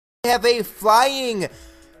have a flying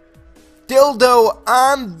dildo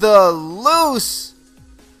on the loose.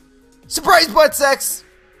 Surprise butt sex.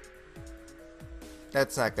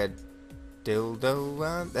 That's not good.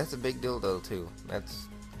 Dildo. That's a big dildo too. That's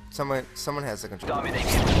someone has the control. Dominating.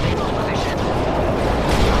 Position.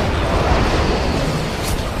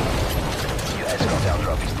 US Compilations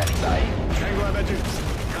drop is standing by.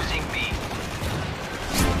 Losing B.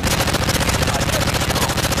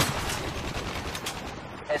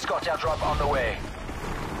 Escort airdrop on the way.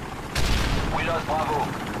 We lost Bravo.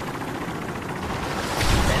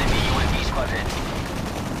 Enemy UAV spotted.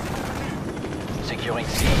 Securing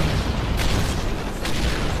C.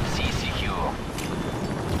 C secure.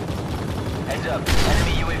 Heads up.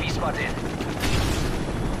 Enemy UAV spotted.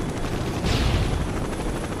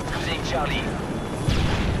 Losing Charlie.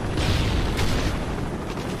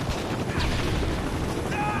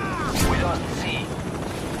 We lost C.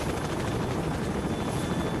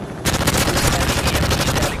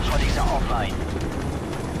 Electronics are offline.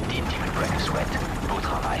 Team will break a sweat. Beau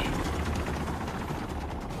travail.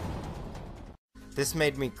 This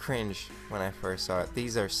made me cringe when I first saw it.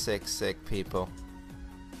 These are sick people.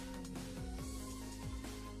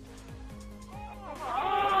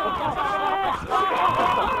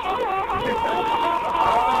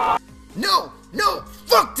 No,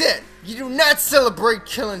 fuck that! You do not celebrate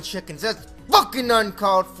killing chickens. That's fucking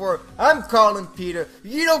uncalled for. I'm calling Peter.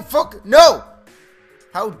 You don't fucking no.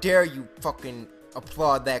 How dare you fucking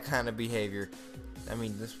applaud that kind of behavior? I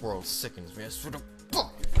mean, this world sickens me. I swear to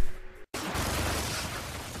fuck.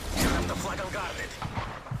 The flag unguarded.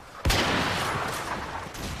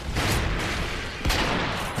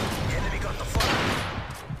 Enemy got the flag.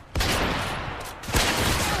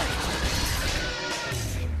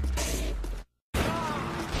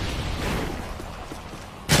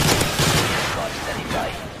 God standing by.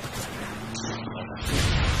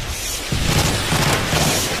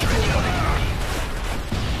 Ready for delivery.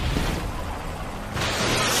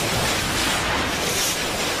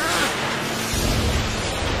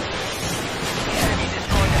 Enemy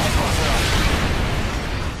destroyed the headquarters.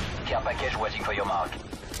 Care package waiting for your mark.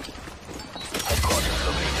 Headquarters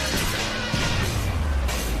located.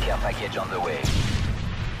 Care package on the way.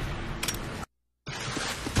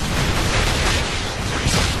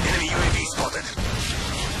 Enemy UAV spotted.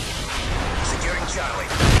 Securing Charlie.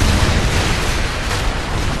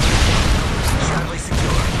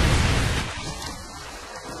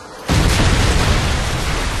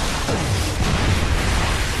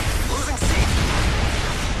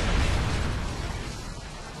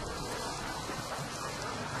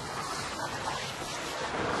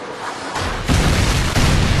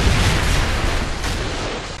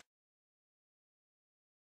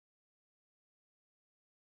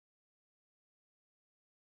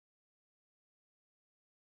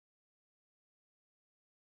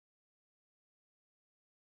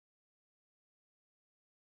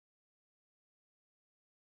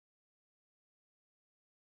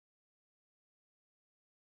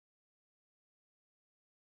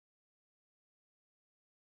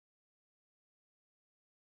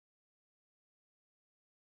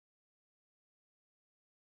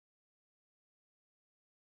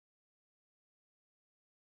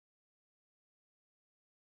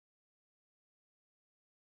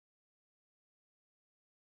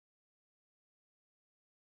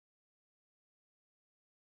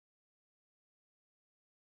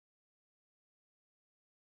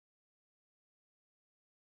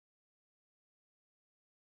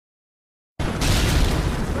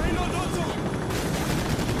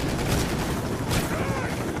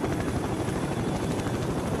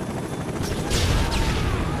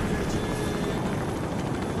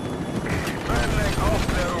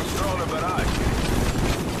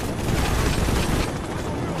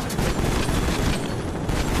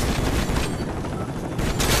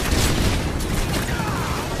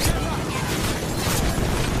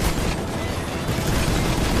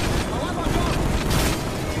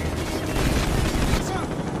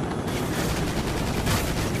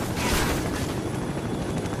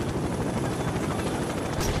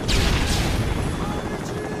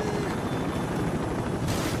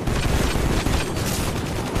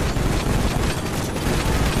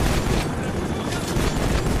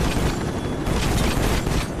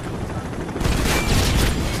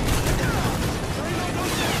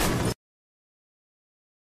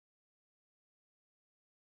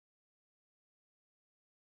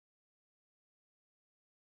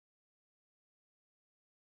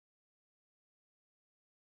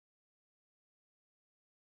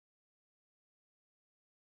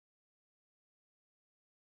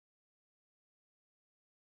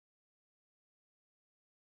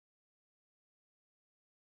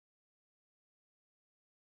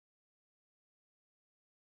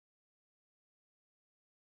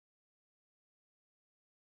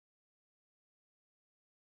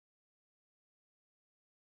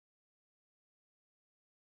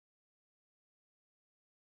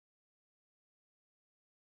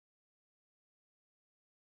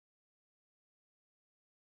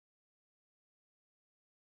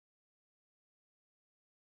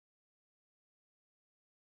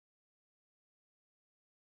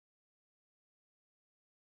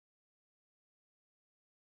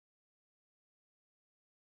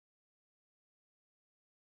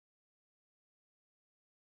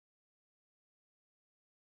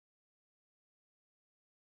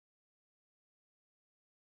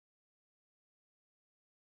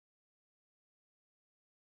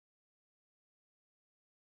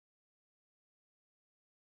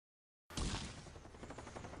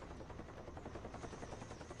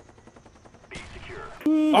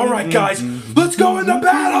 Alright guys, let's go into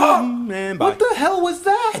battle! What the hell was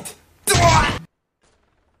that?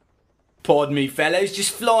 Pardon me fellas,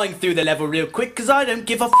 just flying through the level real quick cause I don't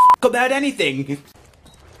give a f*** about anything.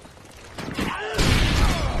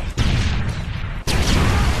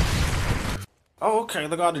 Oh, okay,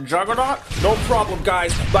 they got a juggernaut? No problem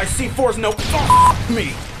guys, my C4's no f***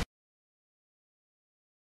 me.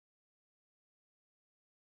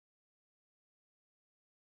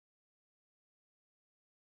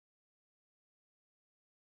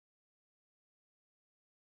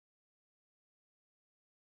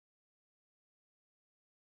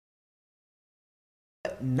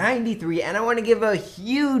 #93, and I want to give a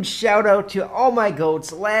huge shout out to all my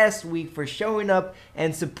goats last week for showing up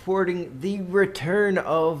and supporting the return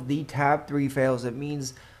of the top 3 fails. It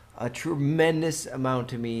means a tremendous amount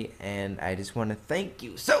to me, and I just want to thank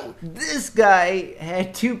you. So this guy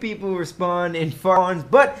had 2 people respond in farms,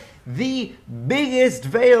 but the biggest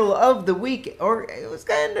fail of the week, or it was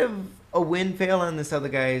kind of a win fail on this other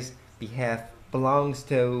guy's behalf, belongs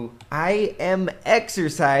to I Am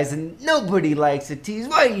Exercise, and nobody likes to tease.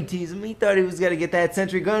 Why you tease him? He thought he was gonna get that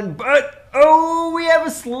sentry gun, but oh, we have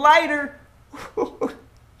a slider.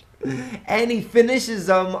 And he finishes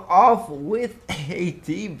them off with a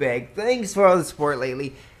teabag. Thanks for all the support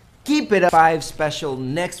lately. Keep it up. 5 special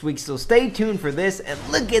next week, so stay tuned for this. And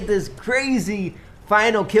look at this crazy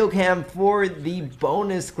final kill cam for the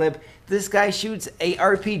bonus clip. This guy shoots a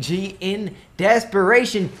RPG in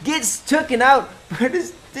desperation, gets taken out, but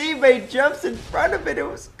his teammate jumps in front of it. It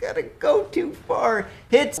was gonna go too far.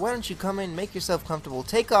 Hits. Why don't you come in, make yourself comfortable,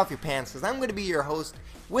 take off your pants, because I'm going to be your host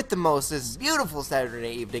with the most this beautiful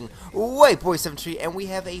Saturday evening. White Boy 73, and we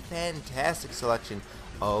have a fantastic selection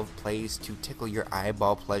of plays to tickle your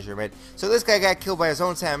eyeball pleasurement. So this guy got killed by his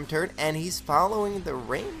own salmon turd, and he's following the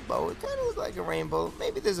rainbow. It kind of looks like a rainbow.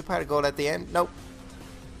 Maybe there's a pot of gold at the end. Nope.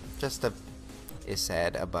 Just is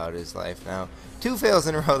sad about his life now. 2 fails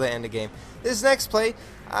in a row to end the game. This next play,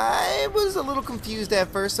 I was a little confused at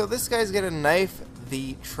first. So this guy's gonna knife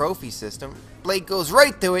the trophy system. Blade goes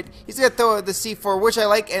right through it. He's gonna throw the C4, which I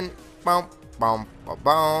like, and boom, boom, boom,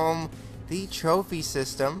 boom. The trophy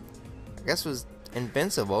system, I guess, was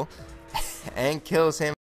invincible and kills him.